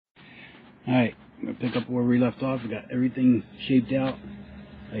Alright, I'm going to pick up where we left off. We got everything shaped out.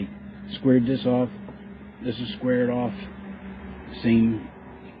 I squared this off. This is squared off. Same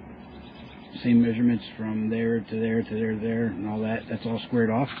measurements from there to there to there to there and all that. That's all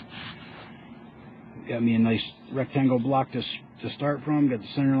squared off. Got me a nice rectangle block to start from. Got the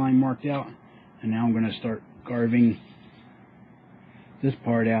center line marked out. And now I'm going to start carving this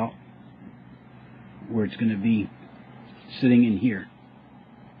part out where it's going to be sitting in here.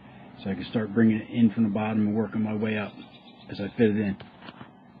 So I can start bringing it in from the bottom and working my way up as I fit it in.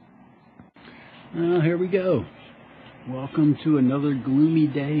 Well, here we go. Welcome to another gloomy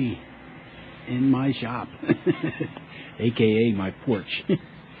day in my shop, aka my porch.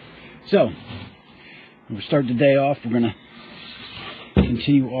 So, we'll start the day off. We're going to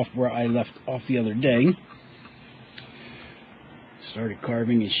continue off where I left off the other day. Started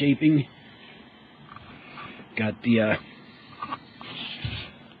carving and shaping. Got the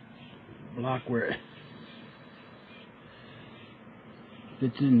block where it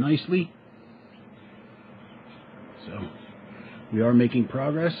fits in nicely. So we are making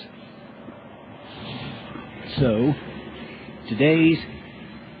progress. So today's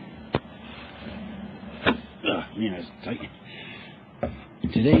man, it's tight.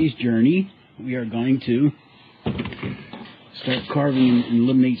 Today's journey, we are going to start carving and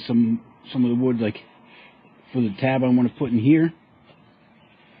eliminate some of the wood, like for the tab I want to put in here.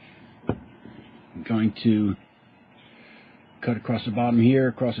 I'm going to cut across the bottom here,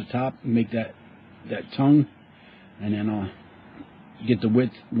 across the top, and make that tongue, and then I'll get the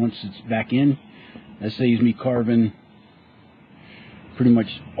width once it's back in. That saves me carving pretty much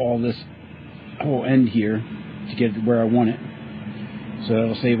all this whole end here to get it where I want it. So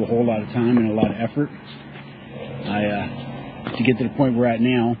that'll save a whole lot of time and a lot of effort. To get to the point we're at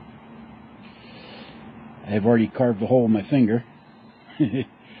now, I have already carved a hole in my finger.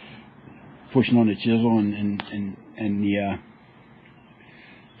 Pushing on the chisel and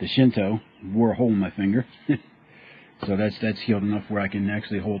the shinto wore a hole in my finger. So that's healed enough where I can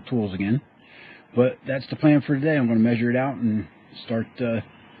actually hold tools again. But that's the plan for today. I'm going to measure it out and start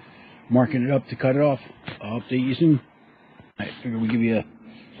marking it up to cut it off. I'll update you soon. I figure we'll give you a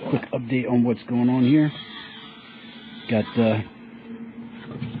quick update on what's going on here. Got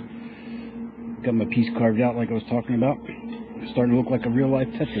my piece carved out like I was talking about. It's starting to look like a real life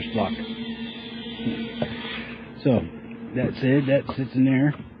Tetris block. So that's it. That sits in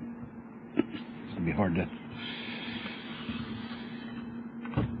there. It's gonna be hard to.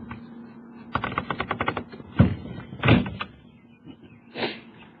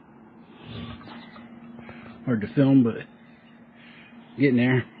 Hard to film, but getting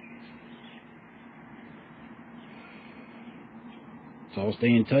there. It's all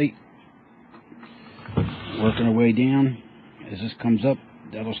staying tight. Working our way down. As this comes up,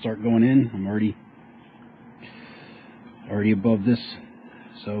 that'll start going in. I'm already above this,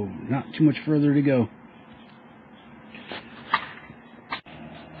 so not too much further to go.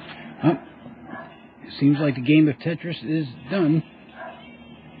 It seems like the game of Tetris is done.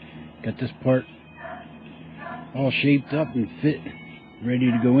 Got this part all shaped up and fit,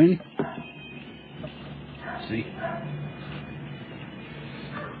 ready to go in. Let's see.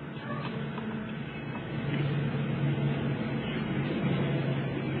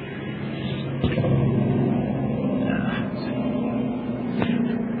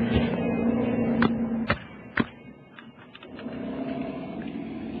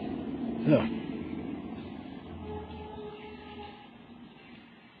 So,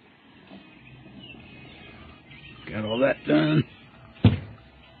 got all that done. The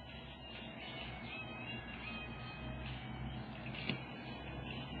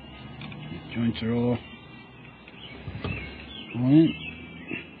joints are all in.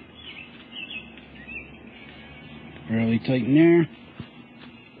 Fairly tight in there.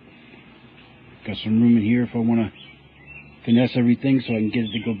 Got some room in here if I want to finesse everything so I can get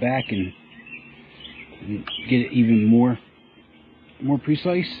it to go back and get it even more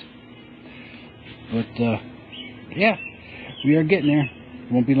precise. But yeah, we are getting there.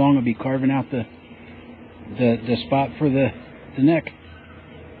 Won't be long. I'll be carving out the spot for the neck.